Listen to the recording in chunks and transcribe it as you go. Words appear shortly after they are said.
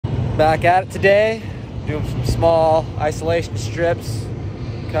Back at it today, doing some small isolation strips,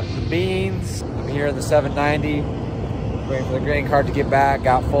 cutting the beans. I'm here in the 790, waiting for the grain cart to get back,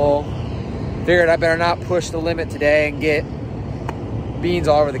 got full. Figured I better not push the limit today and get beans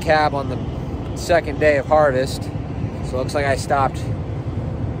all over the cab on the second day of harvest. So it looks like I stopped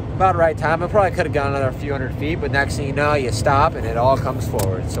about the right time. I probably could have gone another few hundred feet, but next thing you know, you stop and it all comes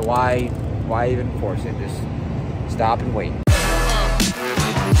forward. So why even force it? Just stop and wait.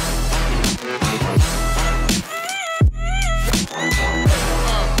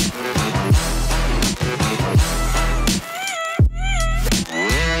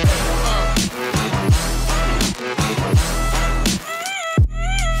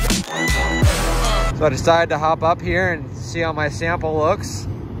 So I decided to hop up here and see how my sample looks.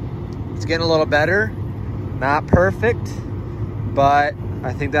 It's getting a little better. Not perfect, but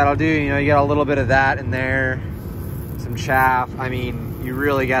I think that'll do. You know, you got a little bit of that in there, some chaff. I mean, you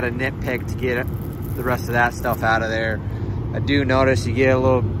really got to nitpick to get the rest of that stuff out of there. I do notice you get a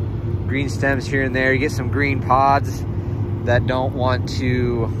little green stems here and there. You get some green pods that don't want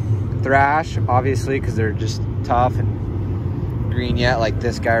to thrash, obviously, because they're just tough and green yet, like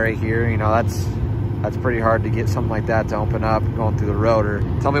this guy right here. You know, that's pretty hard to get something like that to open up going through the rotor.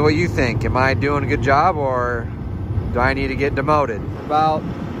 Tell me what you think. Am I doing a good job, or do I need to get demoted? About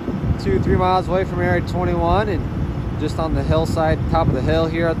 2-3 miles away from Area 21 and just on the hillside, top of the hill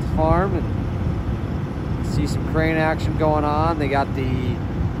here at the farm, and see some crane action going on. They got the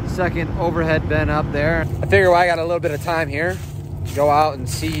second overhead bin up there. I figure I got a little bit of time here, go out and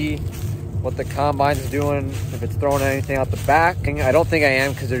see what the combine's doing, if it's throwing anything out the back. I don't think I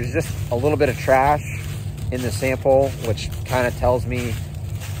am, because there's just a little bit of trash in the sample, which kind of tells me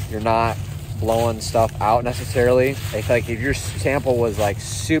you're not blowing stuff out necessarily. I feel like if your sample was like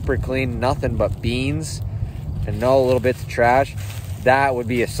super clean, nothing but beans and no little bits of trash, that would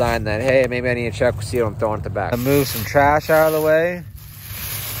be a sign that, hey, maybe I need to check, see what I'm throwing at the back. I move some trash out of the way.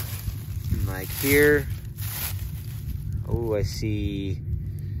 Like here. Oh, I see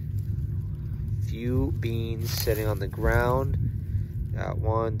few beans sitting on the ground. Got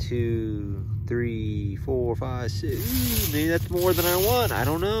 1, 2, 3, 4, 5, 6. Maybe that's more than I want. I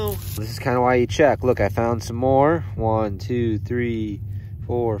don't know. This is kind of why you check. Look, I found some more. 1, 2, 3,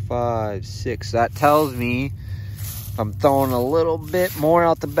 4, 5, 6. That tells me I'm throwing a little bit more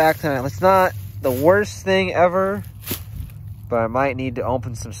out the back tonight. It's not the worst thing ever, but I might need to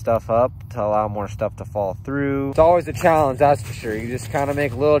open some stuff up to allow more stuff to fall through. It's always a challenge, that's for sure. You just kind of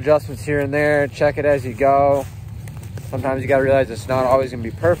make little adjustments here and there, check it as you go. Sometimes you gotta realize it's not always gonna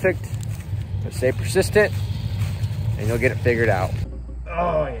be perfect, but stay persistent and you'll get it figured out.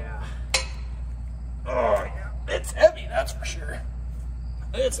 Oh yeah. Oh yeah. It's heavy, that's for sure.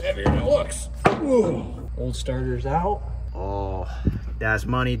 It's heavier than it looks. Ooh. Old starter's out. Oh, that's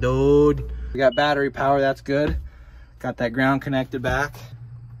money, dude. We got battery power, that's good. Got that ground connected back.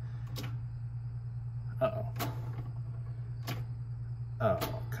 Uh-oh. Oh,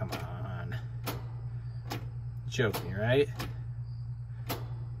 come on. Joking me, right?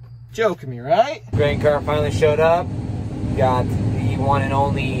 Joking me, right? Grain cart finally showed up. Got the one and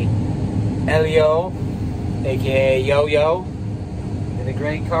only Elio, aka Yo-Yo, in the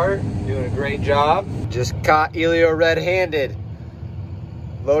grain cart. Doing a great job. Just caught Elio red-handed.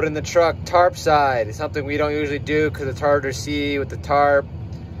 Loading the truck tarp side. It's something we don't usually do because it's hard to see with the tarp,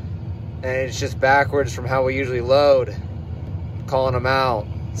 and it's just backwards from how we usually load. Calling him out,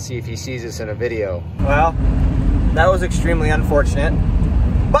 see if he sees this in a video. Well, that was extremely unfortunate,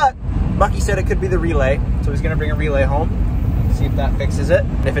 but Bucky said it could be the relay, so he's gonna bring a relay home, see if that fixes it.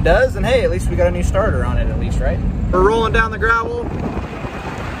 And if it does, then hey, at least we got a new starter on it, at least, right? We're rolling down the gravel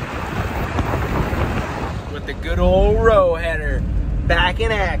with the good old row header. Back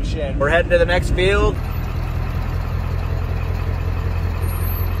in action. We're heading to the next field.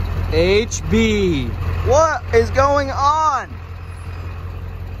 HB. What is going on?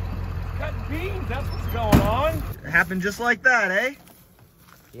 Cutting beans, that's what's going on. It happened just like that, eh?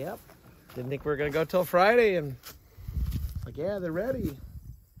 Yep. Didn't think we were gonna go till Friday, and like, yeah, they're ready.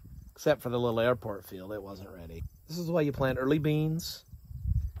 Except for the little airport field, it wasn't ready. This is why you plant early beans.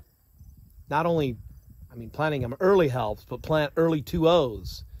 Not only, I mean, planting them early helps, but plant early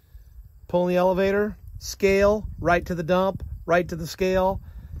 2-0s. Pull in the elevator, scale, right to the dump, right to the scale.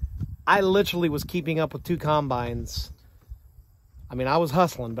 I literally was keeping up with 2 combines. I mean, I was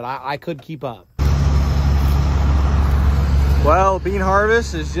hustling, but I could keep up. Well, bean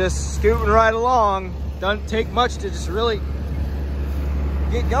harvest is just scooting right along. Doesn't take much to just really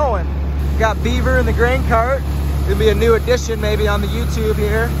get going. Got Beaver in the grain cart. It'll be a new addition maybe on the YouTube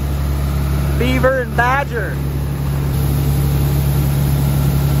here. Beaver and Badger.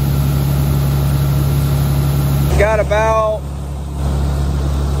 got about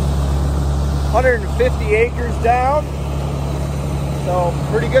 150 acres down, so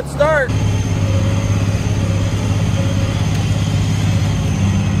pretty good start.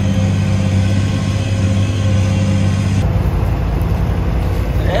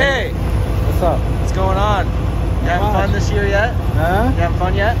 Hey, What's up? what's going on? You having fun this year yet? Huh? You having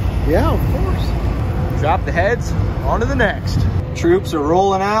fun yet? Yeah, of course. Drop the heads, on to the next. Troops are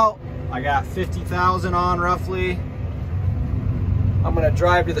rolling out. I got 50,000 on roughly. I'm gonna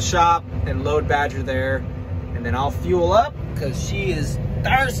drive to the shop and load Badger there, and then I'll fuel up because she is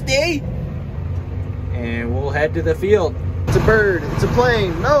thirsty, and we'll head to the field. It's a bird. It's a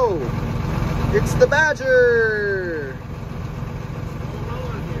plane. No, it's the Badger.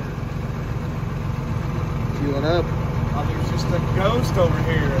 Fueling up. Oh, there's just a ghost over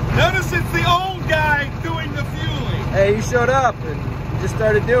here. Notice it's the old guy doing the fueling. Hey, you showed up and you just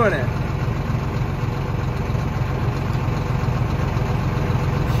started doing it.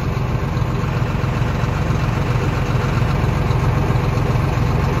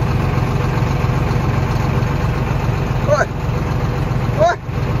 What? What?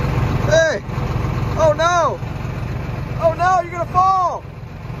 Hey! Oh no! Oh no, you're gonna fall!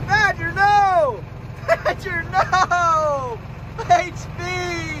 Badger, no! Badger, no! HB!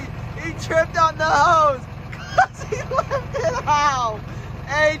 He tripped on the hose because he left it out!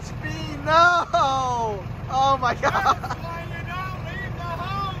 HB, no! Oh my god! Why you don't leave the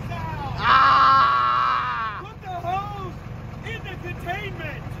hose out? Ah! Put the hose in the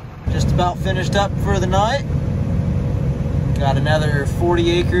containment. Just about finished up for the night. Got another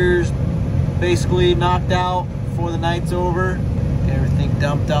 40 acres basically knocked out before the night's over. Get everything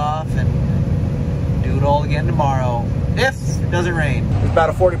dumped off and do it all again tomorrow, if it doesn't rain. There's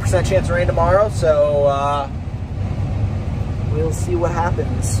about a 40% chance of rain tomorrow, so we'll see what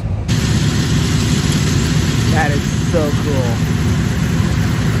happens. That is so cool.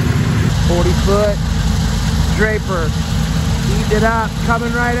 40-foot draper. Heaved it up,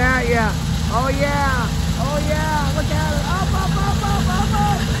 coming right at ya. Oh yeah, oh yeah, look at it. Up, up, up, up, up,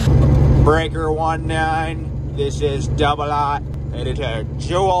 up. Breaker 19, this is Double Lot, headed to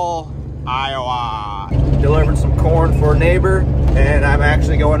Jewel, Iowa. Delivering some corn for a neighbor, and I'm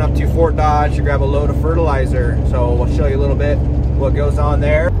actually going up to Fort Dodge to grab a load of fertilizer. So we'll show you a little bit what goes on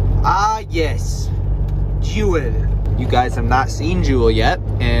there. Ah, yes, Jewel. You guys have not seen Jewel yet,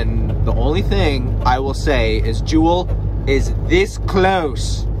 and the only thing I will say is Jewel is this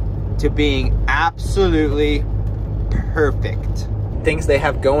close to being absolutely perfect. Things they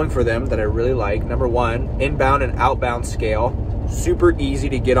have going for them that I really like. Number one, inbound and outbound scale. Super easy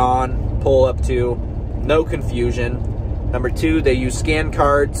to get on, pull up to, no confusion. Number two, they use scan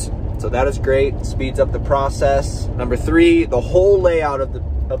cards, so that is great, speeds up the process. Number three, the whole layout of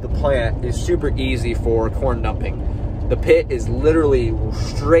the plant is super easy for corn dumping. The pit is literally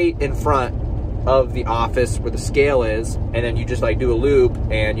straight in front of the office where the scale is, and then you just like do a loop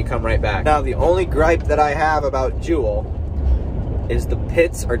and you come right back. Now, the only gripe that I have about Jewel is the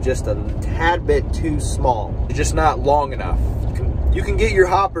pits are just a tad bit too small. They're just not long enough. You can get your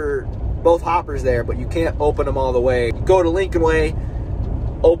hopper, both hoppers there, but you can't open them all the way. You go to Lincoln Way,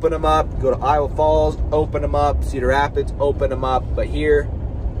 open them up. You go to Iowa Falls, open them up. Cedar Rapids, open them up. But here,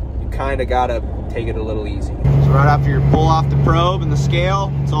 you kind of gotta take it a little easy. So right after you pull off the probe and the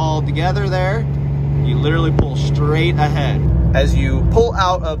scale, it's all together there. You literally pull straight ahead. As you pull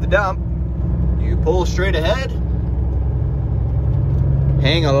out of the dump, you pull straight ahead,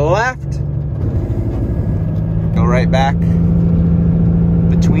 hang a left, go right back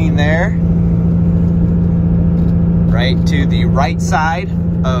between there, right to the right side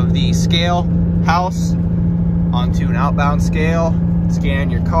of the scale house onto an outbound scale. Scan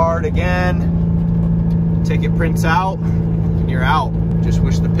your card again, ticket prints out, and you're out. Just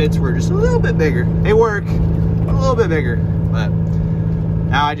wish the pits were just a little bit bigger. They work, but a little bit bigger. But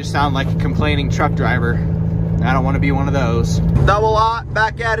now I just sound like a complaining truck driver. I don't want to be one of those. Double Lot,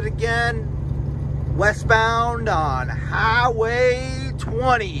 back at it again. Westbound on Highway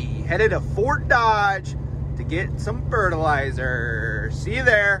 20. Headed to Fort Dodge to get some fertilizer. See you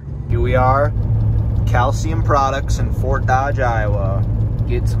there. Here we are, Calcium Products in Fort Dodge, Iowa.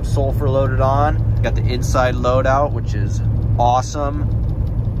 Get some sulfur loaded on. Got the inside load out, which is awesome.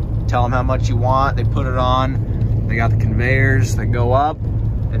 Tell them how much you want, they put it on. They got the conveyors that go up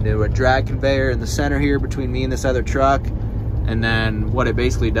and do a drag conveyor in the center here between me and this other truck. And then what it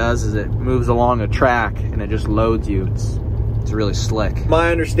basically does is it moves along a track and it just loads you. It's really slick.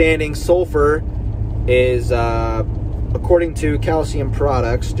 My understanding, sulfur is, according to Calcium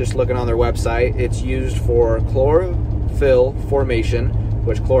Products, just looking on their website, it's used for chlorophyll formation,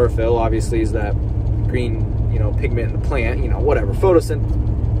 which chlorophyll obviously is that green you know, pigment in the plant, you know, whatever,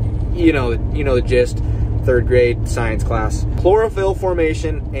 photosynthesis, you know the gist, 3rd grade science class. Chlorophyll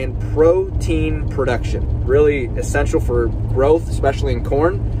formation and protein production, really essential for growth, especially in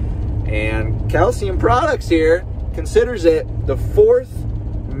corn. And Calcium Products here considers it the 4th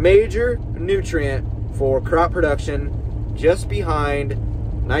major nutrient for crop production, just behind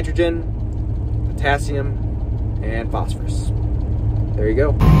nitrogen, potassium, and phosphorus. There you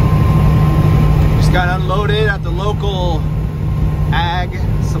go. Just got unloaded at the local ag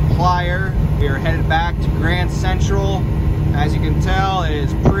supplier. We are headed back to Grand Central. As you can tell, it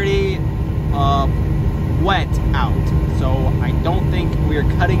is pretty wet out, so I don't think we are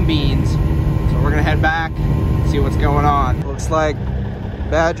cutting beans. So we're gonna head back, see what's going on. Looks like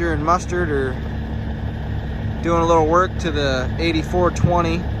Badger and Mustard are doing a little work to the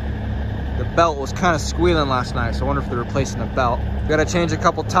 8420. The belt was kind of squealing last night, so I wonder if they're replacing the belt. We gotta change a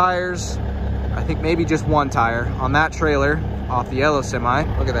couple tires. I think maybe just one tire on that trailer off the yellow semi.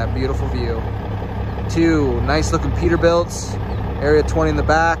 Look at that beautiful view. 2 nice looking Peterbilts, Area 20 in the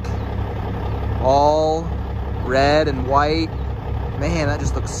back, all red and white. Man, that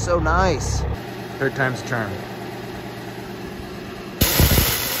just looks so nice. 3rd time's the charm.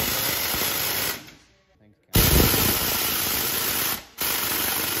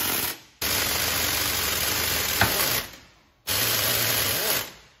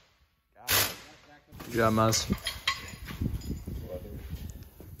 Good job, Muzz.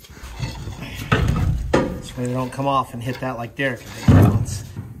 So they don't come off and hit that like Derek once.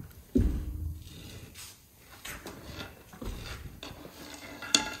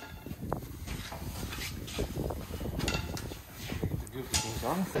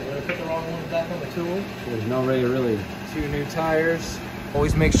 Put the wrong one back on the tool. There's no way to really. 2 new tires.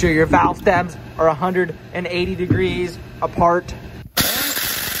 Always make sure your valve stems are 180 degrees apart.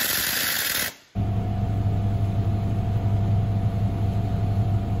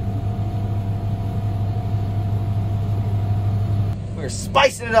 We're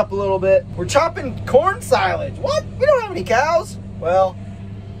spicing it up a little bit. We're chopping corn silage. What? We don't have any cows. Well,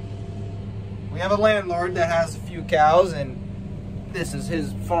 we have a landlord that has a few cows, and this is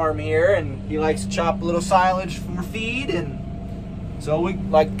his farm here, and he likes to chop a little silage for feed, and so we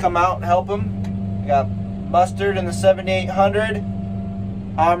like to come out and help him. We got Mustard in the 7800.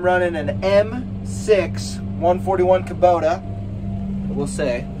 I'm running an M6 141 Kubota. We'll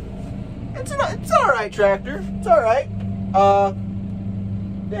say it's all right tractor. It's all right.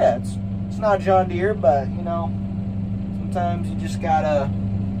 Yeah, it's not John Deere, but you know, sometimes you just gotta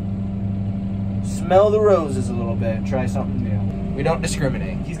smell the roses a little bit and try something new. We don't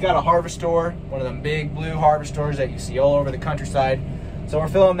discriminate. He's got a Harvestor, one of them big blue Harvestors that you see all over the countryside. So we're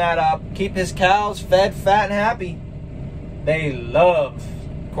filling that up. Keep his cows fed, fat, and happy. They love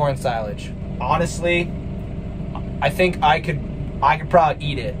corn silage. Honestly, I think I could probably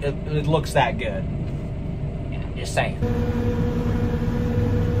eat it. It looks that good. Just saying.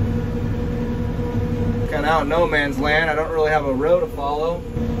 Kind of out in no man's land. I don't really have a road to follow.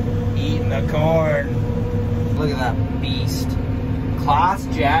 Eating the corn. Look at that beast. Class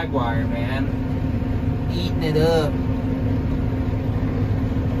Jaguar, man. Eating it up.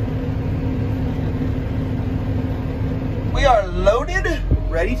 We are loaded,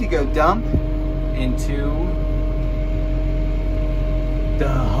 ready to go dump into the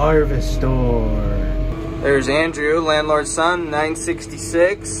Harvestor. There's Andrew, landlord's son,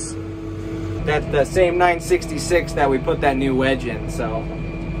 966. That's the same 966 that we put that new wedge in, so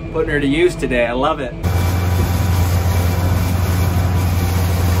putting her to use today. I love it.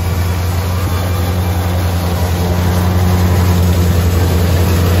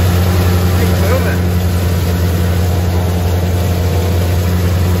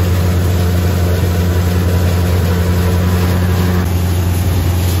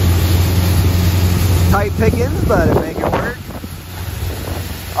 Tight pickings, but it make it work.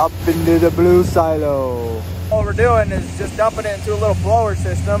 Up into the blue silo. All we're doing is just dumping it into a little blower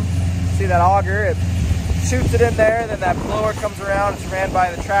system. See that auger? It shoots it in there, then that blower comes around. It's ran by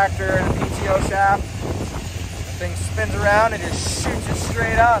the tractor and a PTO shaft. The thing spins around and just shoots it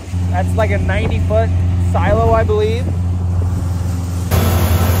straight up. That's like a 90-foot silo, I believe.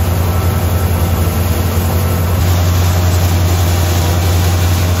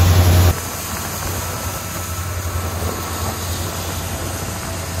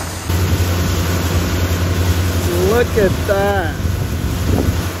 Look at that.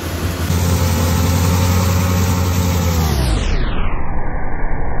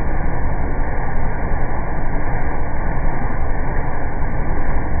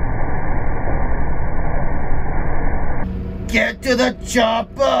 Get to the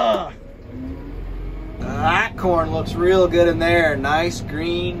chopper. That corn looks real good in there. Nice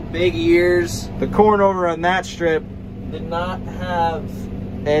green, big ears. The corn over on that strip did not have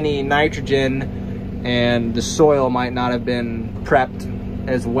any nitrogen, and the soil might not have been prepped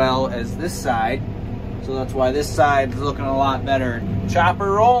as well as this side. So that's why this side is looking a lot better.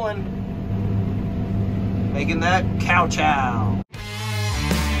 Chopper rolling. Making that cow chow.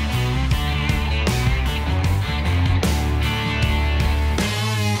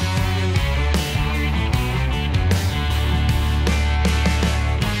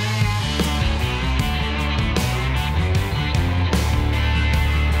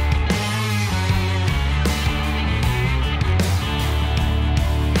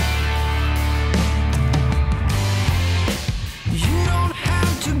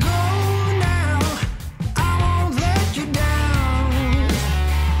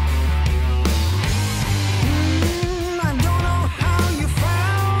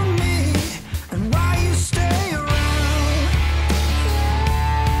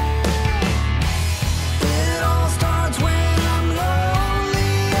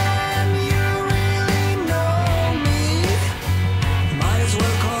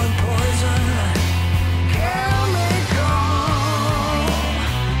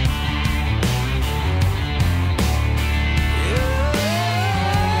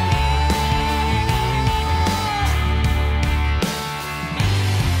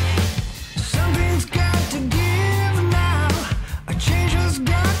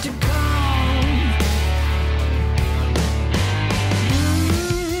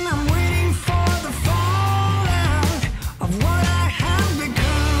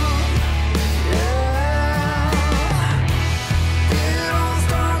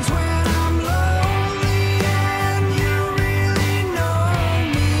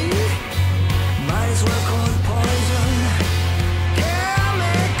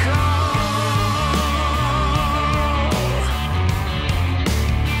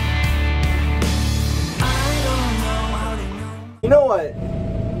 You know what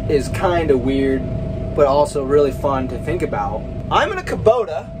is kind of weird, but also really fun to think about? I'm in a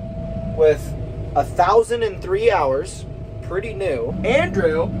Kubota with 1,003 hours, pretty new.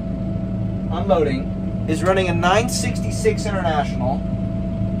 Andrew, unloading, is running a 966 International,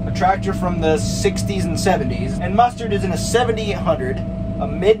 a tractor from the 60s and 70s, and Mustard is in a 7800, a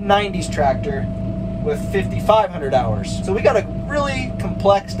mid-90s tractor with 5,500 hours. So we got a really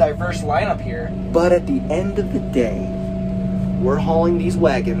complex, diverse lineup here. But at the end of the day, we're hauling these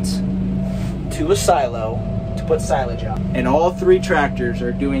wagons to a silo to put silage out. And all three tractors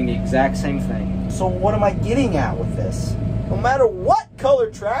are doing the exact same thing. So what am I getting at with this? No matter what color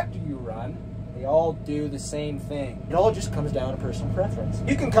tractor you run, they all do the same thing. It all just comes down to personal preference.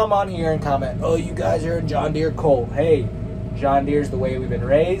 You can come on here and comment, oh, you guys are a John Deere cult. Hey, John Deere's the way we've been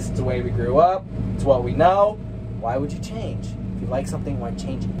raised, it's the way we grew up, it's what we know. Why would you change? If you like something, why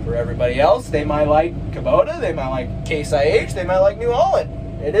change it? For everybody else, they might like Kubota, they might like Case IH, they might like New Holland.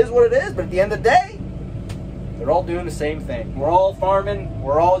 It is what it is, but at the end of the day, they're all doing the same thing. We're all farming,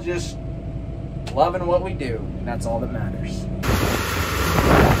 we're all just loving what we do, and that's all that matters.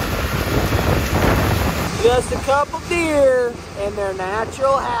 Just a couple deer in their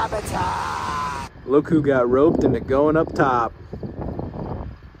natural habitat. Look who got roped into going up top.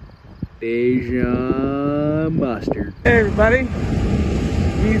 Deja Mustard. Hey everybody,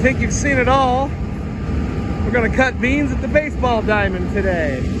 you think you've seen it all? We're gonna cut beans at the baseball diamond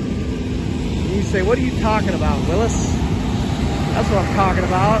today. And you say, what are you talking about, Willis? That's what I'm talking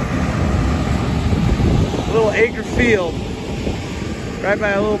about. A little acre field, right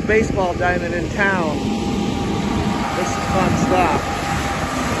by a little baseball diamond in town. This is fun stuff.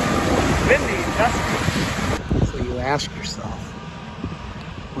 Windy, dusty. So you ask yourself,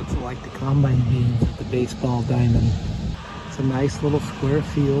 what's it like to combine beans at the baseball diamond? It's a nice little square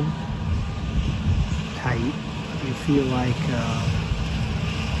field. It's tight. You feel like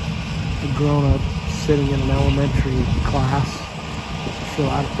a grown-up sitting in an elementary class. You feel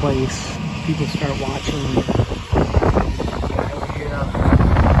out of place. People start watching. Guy over here,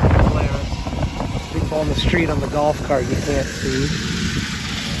 Clarence. People on the street on the golf cart you can't see.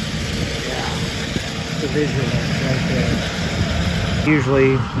 Yeah, the visual right there.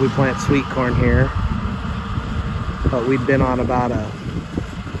 Usually we plant sweet corn here, but we've been on about a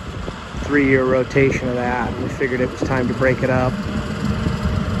 3-year rotation of that, and we figured it was time to break it up.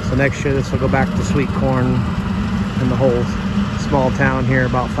 So next year this will go back to sweet corn, and the whole small town here,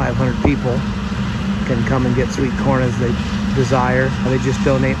 about 500 people, can come and get sweet corn as they desire. They just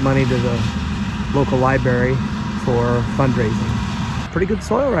donate money to the local library for fundraising. Pretty good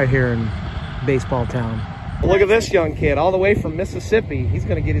soil right here in Baseball Town. Look at this young kid, all the way from Mississippi. He's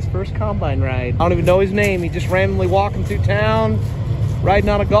gonna get his first combine ride. I don't even know his name. He just randomly walking through town, riding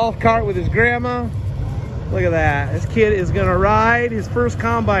on a golf cart with his grandma. Look at that. This kid is gonna ride his first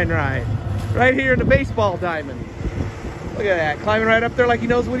combine ride right here in the baseball diamond. Look at that, climbing right up there like he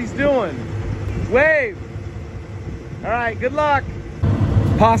knows what he's doing. Wave. All right, good luck.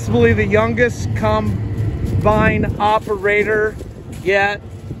 Possibly the youngest combine operator yet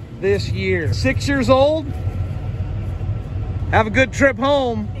this year. 6 years old. Have a good trip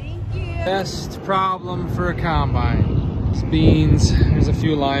home. Thank you. Best problem for a combine. It's beans. There's a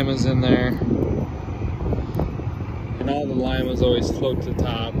few limas in there. And all the limas always float to the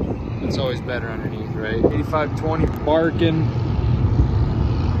top. It's always better underneath, right? 8520 barking.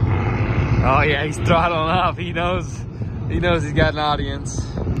 Oh yeah, he's throttling up. He knows he's got an audience.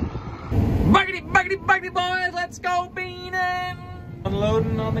 Buggity, buggity, buggity boys, let's go beanin'.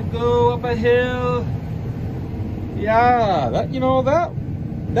 Unloading on the go up a hill. Yeah, that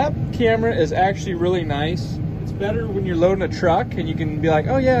camera is actually really nice. It's better when you're loading a truck and you can be like,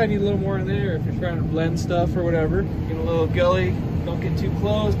 oh yeah, I need a little more in there if you're trying to blend stuff or whatever. Get a little gully. Don't get too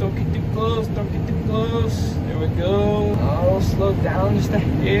close, don't get too close, don't get too close. There we go. Oh, slow down just a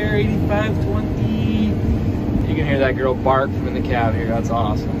hair, 8520. You can hear that girl bark from in the cab here, that's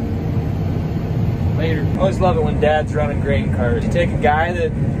awesome. Later. I always love it when dad's running grain cars. You take a guy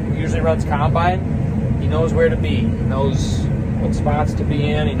that usually runs combine, he knows where to be. He knows what spots to be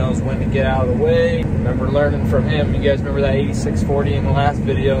in, he knows when to get out of the way. Remember learning from him. You guys remember that 8640 in the last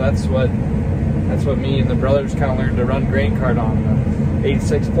video? That's what me and the brothers kind of learned to run grain cart on. The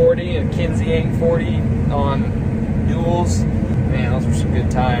 8640 and Kinsey 840 on duals. Man, those were some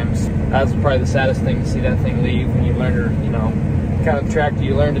good times. That was probably the saddest thing to see that thing leave when you learn to, kind of tractor,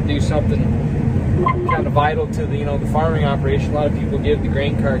 you learn to do something kind of vital to the, the farming operation. A lot of people give the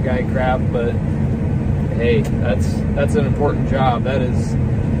grain cart guy crap, but hey, that's an important job. That is,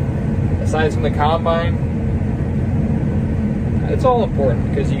 aside from the combine, it's all important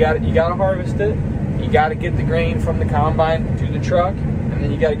because you got to harvest it. You got to get the grain from the combine to the truck, and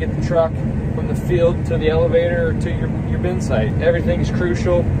then you got to get the truck from the field to the elevator or to your bin site. Everything's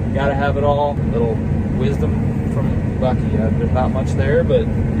crucial. You got to have it all. A little wisdom from Bucky. There's not much there, but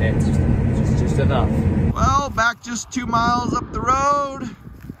hey, it's just enough. Well, back just 2 miles up the road.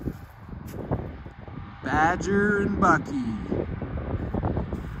 Badger and Bucky.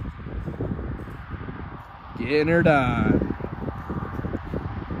 Getting her done.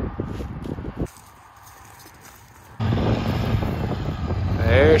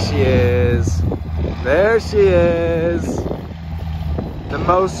 There she is. There she is. The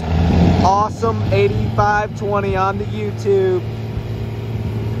most awesome 8520 on the YouTube.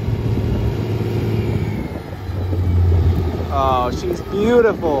 Oh, she's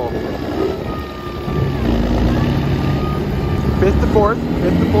beautiful. Fifth to fourth.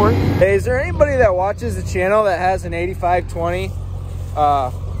 Hey, is there anybody that watches the channel that has an 8520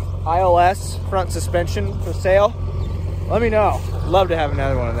 ILS front suspension for sale? Let me know. I'd love to have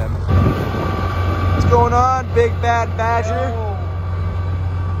another one of them. What's going on, Big Bad Badger?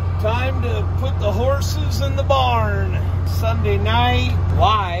 Time to put the horses in the barn. Sunday night,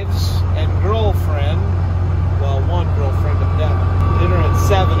 wives and girlfriend. Well, one girlfriend of Devin. Dinner at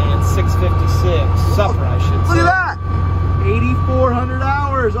 7 and it's 6:56. Supper, I should say. Look at that! 8,400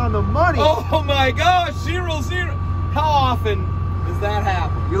 hours on the money. Oh my gosh, 0. How often does that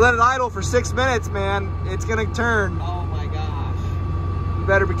happen? You let it idle for 6 minutes, man. It's gonna turn. Oh my gosh. You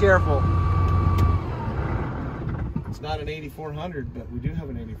better be careful. It's not an 8,400, but we do have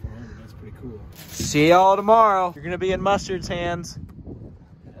an 8,400. That's pretty cool. See y'all tomorrow. You're gonna be in Mustard's hands.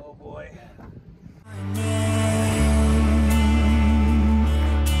 Oh boy.